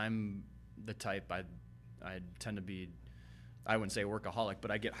 And I'm the type, I tend to be, I wouldn't say workaholic,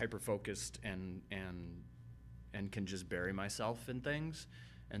 but I get hyper-focused and can just bury myself in things.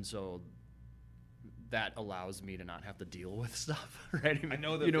 And so that allows me to not have to deal with stuff, right? I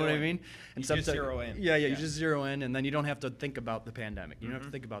know that. You know what I mean? And you just zero in. Yeah, you just zero in, and then you don't have to think about the pandemic. You don't have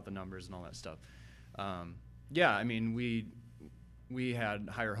to think about the numbers and all that stuff. I mean, we had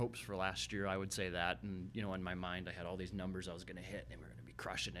higher hopes for last year, I would say that. And, in my mind, I had all these numbers I was going to hit, and we were going to be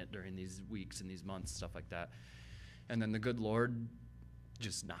crushing it during these weeks and these months, stuff like that. And then the good Lord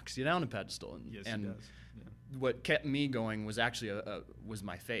just knocks you down a pedestal. And, yes, He does. Yeah. What kept me going was actually was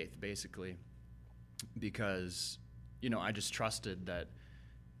my faith, basically. Because, I just trusted that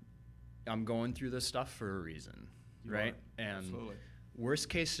I'm going through this stuff for a reason, right? And absolutely. Worst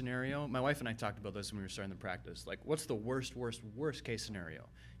case scenario, my wife and I talked about this when we were starting the practice. Like, what's the worst case scenario?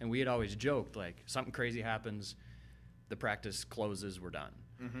 And we had always joked, like, something crazy happens, the practice closes, we're done.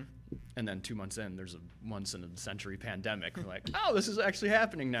 And then 2 months in, there's a once-in-a-century pandemic. We're like, oh, this is actually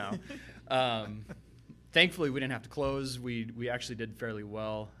happening now. Thankfully, we didn't have to close. We actually did fairly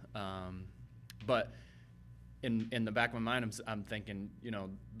well. But in the back of my mind, I'm thinking,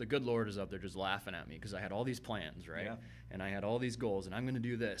 the good Lord is up there just laughing at me because I had all these plans, right? Yeah. And I had all these goals, and I'm going to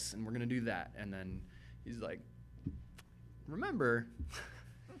do this, and we're going to do that. And then he's like, remember,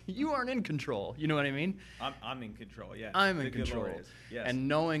 you aren't in control. You know what I mean? I'm in control. Yeah, I'm in the good control. Lord is. Yes. And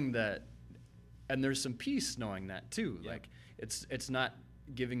knowing that, and there's some peace knowing that too. Yeah. Like it's not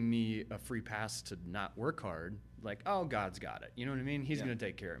giving me a free pass to not work hard. Like, oh, God's got it. You know what I mean? He's Yeah. going to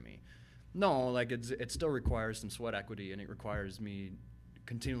take care of me. No, like it still requires some sweat equity, and it requires me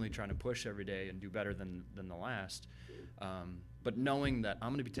continually trying to push every day and do better than the last. But knowing that I'm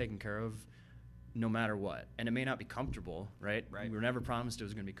going to be taken care of no matter what, and it may not be comfortable, right? Right. We were never promised it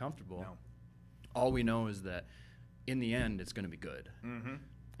was going to be comfortable. No. All we know is that in the end, it's going to be good. Mm-hmm.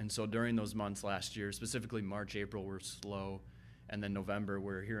 And so during those months last year, specifically March, April, were slow, and then November,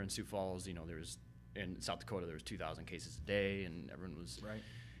 we're here in Sioux Falls. You know, in South Dakota, there was 2,000 cases a day, and everyone was Right.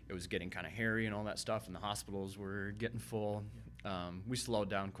 It was getting kind of hairy and all that stuff, and the hospitals were getting full. We slowed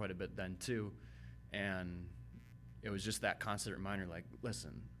down quite a bit then too, and it was just that constant reminder, like,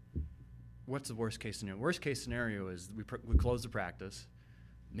 listen, what's the worst case scenario? Worst case scenario is we close the practice.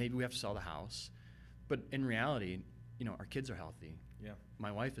 Maybe we have to sell the house, but in reality, you know, our kids are healthy. Yeah.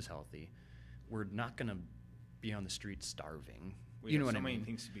 My wife is healthy. We're not going to be on the street starving. We You know have what so I many mean?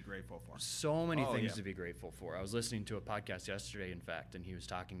 things to be grateful for. So many Oh, things yeah. to be grateful for. I was listening to a podcast yesterday, in fact, and he was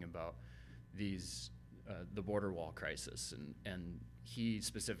talking about the border wall crisis, and he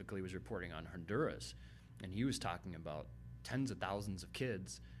specifically was reporting on Honduras, and he was talking about tens of thousands of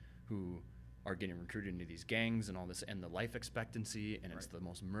kids who are getting recruited into these gangs and all this, and the life expectancy, and it's Right. the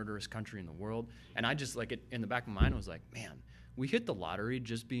most murderous country in the world. And I just, like, it in the back of my mind, I was like, man, we hit the lottery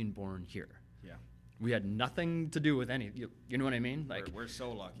just being born here. Yeah. We had nothing to do with any, you know what I mean? Like, We're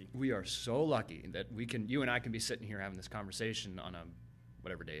so lucky. we are so lucky that you and I can be sitting here having this conversation on a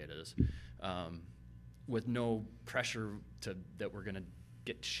whatever day it is, with no pressure that we're gonna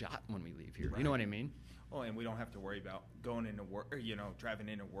get shot when we leave here. You Right. know what I mean? Oh, and we don't have to worry about going into work, or, you know, driving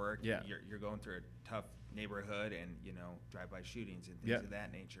into work. Yeah. You're going through a tough neighborhood, and, you know, drive-by shootings and things Yeah. of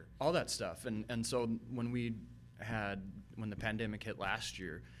that nature. All that stuff. And so when the pandemic hit last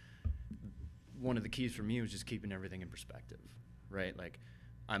year, one of the keys for me was just keeping everything in perspective, right? Like,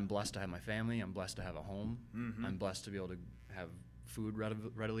 I'm blessed to have my family. I'm blessed to have a home. Mhm. I'm blessed to be able to have food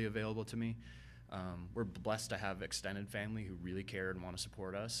readily available to me. We're blessed to have extended family who really care and want to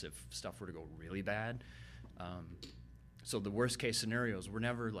support us if stuff were to go really bad. So the worst case scenarios were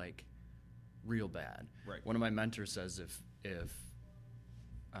never like real bad. Right. One of my mentors says if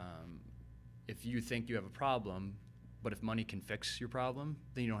you think you have a problem, but if money can fix your problem,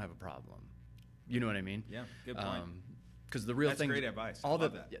 then you don't have a problem. You know what I mean? Yeah, good point. Because the real That's thing, great advice. I all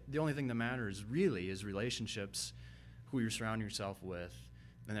love the that. the only thing that matters really is relationships, who you're surrounding yourself with,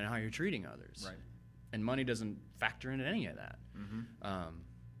 and then how you're treating others. Right. And money doesn't factor into any of that. Mm-hmm.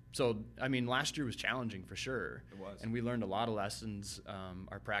 So, I mean, last year was challenging for sure. It was. And we learned a lot of lessons.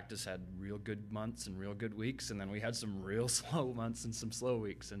 Our practice had real good months and real good weeks, and then we had some real slow months and some slow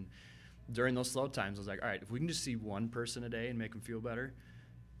weeks. And during those slow times, I was like, all right, if we can just see one person a day and make them feel better,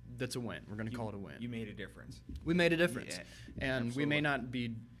 that's a win. We're going to call it a win. You made a difference. We made a difference. Yeah, And we absolutely. may not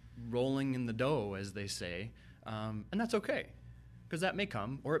be rolling in the dough, as they say, and that's okay, because that may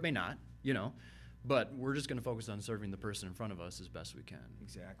come or it may not, you know. But we're just going to focus on serving the person in front of us as best we can.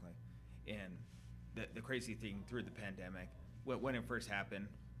 Exactly. And the crazy thing through the pandemic, when it first happened,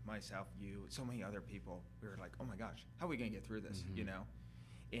 myself, you, so many other people, we were like, oh my gosh, how are we going to get through this, Mm-hmm. you know?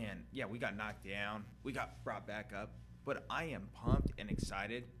 And yeah, we got knocked down, we got brought back up, but I am pumped and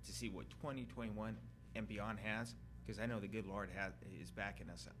excited to see what 2021 and beyond has, because I know the good Lord is backing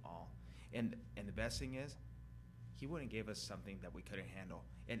us all. And the best thing is, He wouldn't give us something that we couldn't handle.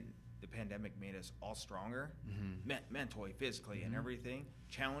 And the pandemic made us all stronger, mentally, physically, and everything,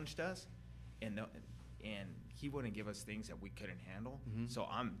 challenged us, and He wouldn't give us things that we couldn't handle. So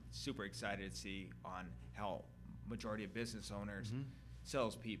I'm super excited to see on how majority of business owners,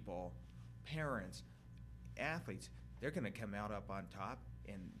 salespeople, parents, athletes, they're going to come out up on top,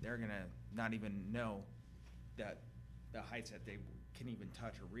 and they're going to not even know that the heights that they can even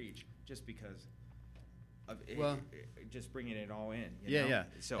touch or reach just because of just bringing it all in. You know? Yeah.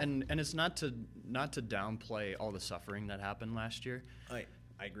 So and it's not to downplay all the suffering that happened last year. I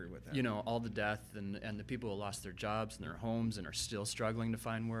agree with that. You know, all the death and the people who lost their jobs and their homes and are still struggling to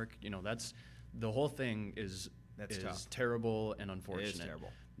find work. You know, that's the whole thing is tough. terrible and unfortunate. It is terrible.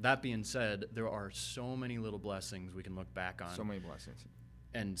 That being said, there are so many little blessings we can look back on. So many blessings.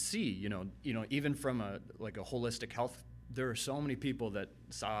 And see, you know, even from a holistic health, there are so many people that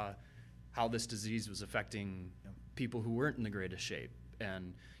saw how this disease was affecting people who weren't in the greatest shape.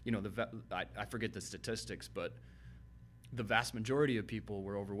 And, you know, I forget the statistics, but the vast majority of people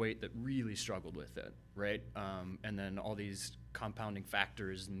were overweight that really struggled with it, right? And then all these compounding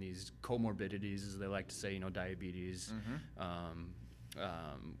factors and these comorbidities, as they like to say, diabetes.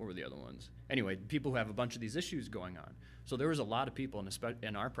 What were the other ones? Anyway, people who have a bunch of these issues going on. So there was a lot of people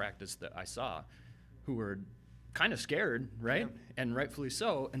in our practice that I saw who were kind of scared, right? Yeah. And rightfully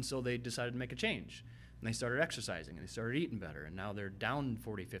so. And so they decided to make a change. And they started exercising, and they started eating better, and now they're down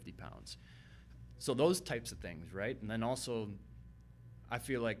 40, 50 pounds. So those types of things, right? And then also, I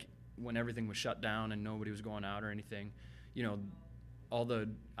feel like when everything was shut down and nobody was going out or anything,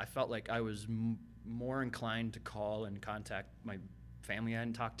 I felt like I was more inclined to call and contact my family I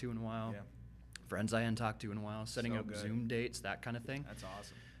hadn't talked to in a while, friends I hadn't talked to in a while, setting up Zoom dates, that kind of thing. That's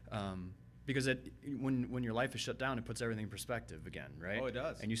awesome. Because when your life is shut down, it puts everything in perspective again, right? Oh, it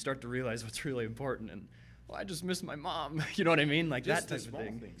does. And you start to realize what's really important. And, I just miss my mom. You know what I mean? Like Just that the type of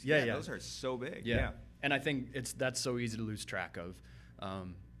thing. things. Yeah. Those are so big. Yeah. And I think that's so easy to lose track of.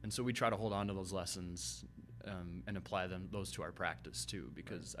 And so we try to hold on to those lessons and apply those to our practice too,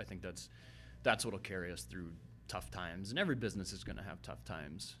 because I think that's what will carry us through tough times. And every business is going to have tough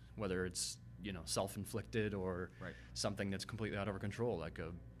times, whether it's self-inflicted or something that's completely out of our control, like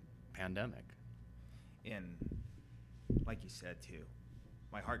a pandemic. And like you said too,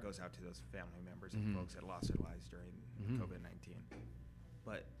 my heart goes out to those family members and folks that lost their lives during COVID-19.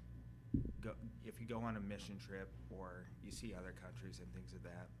 But if you go on a mission trip or you see other countries and things of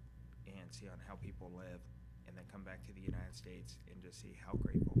that and see on how people live and then come back to the United States and just see how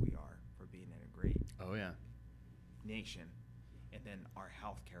grateful we are for being in a great nation, and then our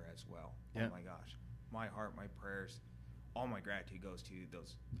health care as well. Yeah. Oh my gosh, my heart, my prayers, all my gratitude goes to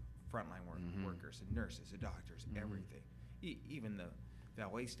those frontline workers and nurses and doctors, everything. Even the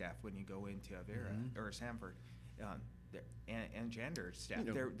valet staff when you go into Avera or Sanford, and gender staff,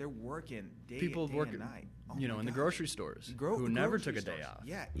 they're working day and night. Oh in the grocery stores, who never took a day off.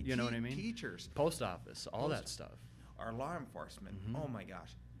 Yeah, you know what I mean? Teachers, post office, all that stuff. Our law enforcement. Oh my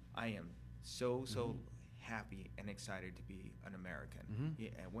gosh, I am so happy and excited to be an American. Yeah,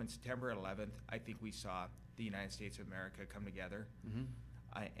 and when September 11th, I think we saw the United States of America come together.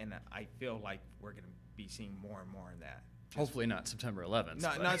 I feel like we're going to be seeing more and more of that. Hopefully not September 11th.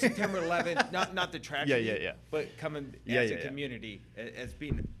 Not September 11th, not the tragedy. Yeah. But coming as a community,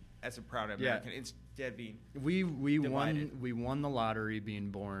 as a proud American, instead of being we divided. won the lottery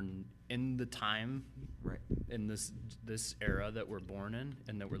being born in the time, in this era that we're born in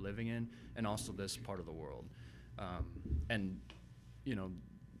and that we're living in, and also this part of the world. And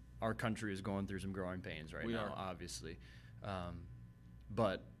our country is going through some growing pains right now, obviously.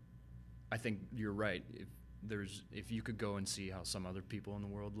 But I think you're right. If you could go and see how some other people in the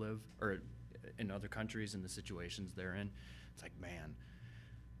world live, or in other countries and the situations they're in, it's like, man,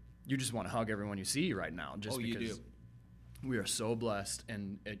 you just want to hug everyone you see right now, just because you do. We are so blessed,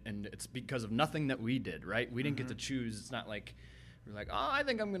 and it's because of nothing that we did, right? We didn't get to choose. It's not like we're like, oh, I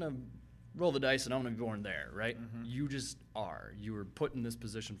think I'm gonna roll the dice and I'm gonna be born there, right? You just are. You were put in this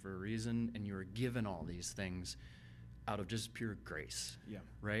position for a reason, and you were given all these things out of just pure grace.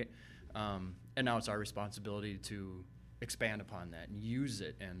 Right? And now it's our responsibility to expand upon that and use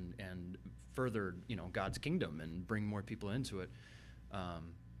it and further, God's kingdom and bring more people into it.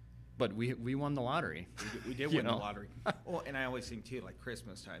 But we won the lottery. We did win the lottery. Well, and I always think too, like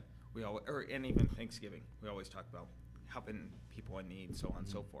Christmas time, and even Thanksgiving, we always talk about helping people in need, so on and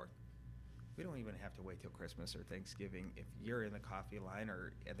so forth. We don't even have to wait till Christmas or Thanksgiving. If you're in the coffee line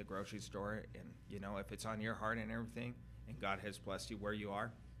or at the grocery store, and if it's on your heart and everything, and God has blessed you where you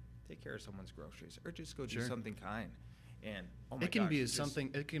are, take care of someone's groceries, or just go do something kind. And it can be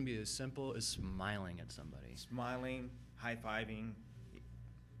as simple as smiling at somebody, high-fiving,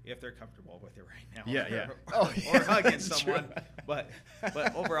 if they're comfortable with it right now. Or hugging someone. But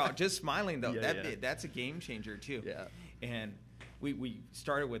overall, just smiling though, that's a game changer too. And we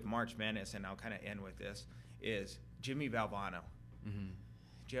started with March Madness, and I'll kind of end with this, is Jimmy Valvano.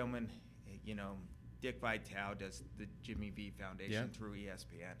 Gentleman, Dick Vitale does the Jimmy V Foundation through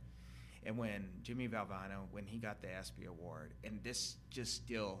ESPN. And when Jimmy Valvano, when he got the ESPY award, and this just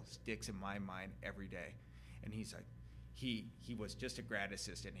still sticks in my mind every day, and he's like, he was just a grad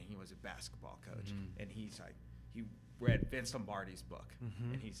assistant, and he was a basketball coach, and he's like, he read Vince Lombardi's book,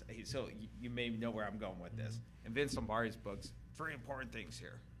 and he's so you may know where I'm going with this. And Vince Lombardi's book's 3 important things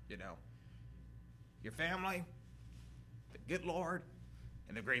here, your family, the good Lord,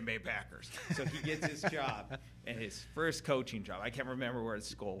 and the Green Bay Packers. So he gets his job, and his first coaching job, I can't remember where his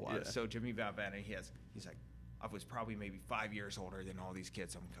school was. So Jimmy Valvano, he's like, I was probably maybe 5 years older than all these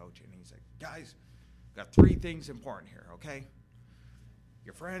kids I'm coaching. And he's like, guys, got 3 things important here, okay?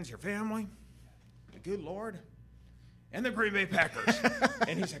 Your friends, your family, the good Lord, and the Green Bay Packers.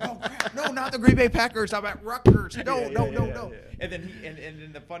 And he's like, oh, crap, no, not the Green Bay Packers. I'm at Rutgers. No. And then and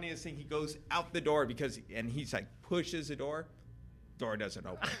then the funniest thing, he goes out the door and he's like, pushes the door. Door doesn't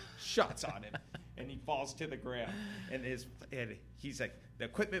open. Shuts on him. And he falls to the ground. And he's like, the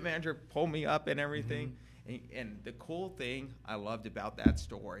equipment manager pulled me up and everything. And the cool thing I loved about that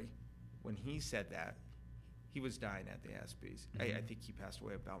story, when he said that, he was dying at the ESPYs. I think he passed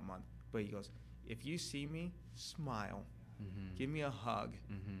away about a month. But he goes, if you see me, smile. Give me a hug.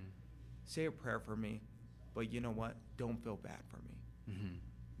 Say a prayer for me. But you know what? Don't feel bad for me.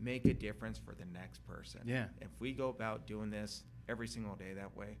 Make a difference for the next person. Yeah. If we go about doing this every single day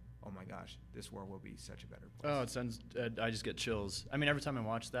that way, oh my gosh, this world will be such a better place. Oh, it sounds. I just get chills. I mean, every time I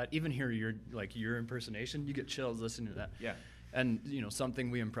watch that, even hear your impersonation, you get chills listening to that. Yeah. And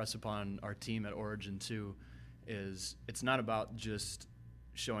something we impress upon our team at Origin too is it's not about just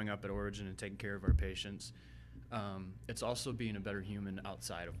showing up at Origin and taking care of our patients. It's also being a better human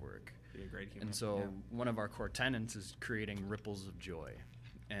outside of work. Be a great human. And so one of our core tenets is creating ripples of joy.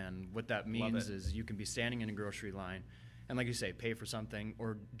 And what that means is you can be standing in a grocery line and, like you say, pay for something,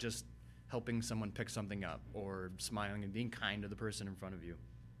 or just helping someone pick something up, or smiling and being kind to the person in front of you,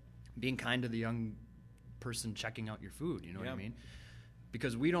 being kind to the young person checking out your food, you know what I mean?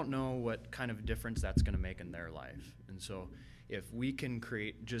 Because we don't know what kind of difference that's going to make in their life. And so if we can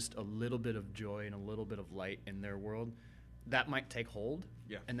create just a little bit of joy and a little bit of light in their world, that might take hold.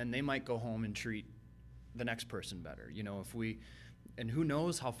 Yeah. And then they might go home and treat the next person better. And who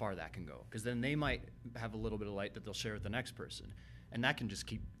knows how far that can go, because then they might have a little bit of light that they'll share with the next person. And that can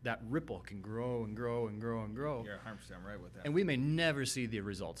just that ripple can grow and grow and grow and grow. You're 100% right with that. And we may never see the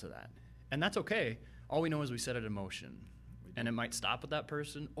results of that. And that's okay. All we know is we set it in motion. And it might stop with that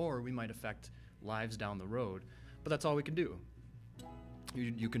person, or we might affect lives down the road. But that's all we can do.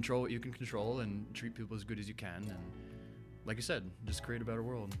 You control what you can control and treat people as good as you can. And like you said, just create a better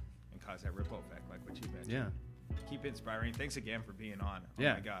world. And cause that ripple effect like what you mentioned. Yeah. Keep inspiring. Thanks again for being on. Oh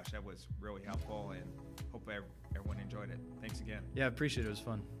my gosh, that was really helpful, and hope everyone enjoyed it. Thanks again. Yeah, I appreciate it. It was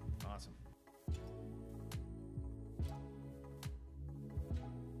fun. Awesome.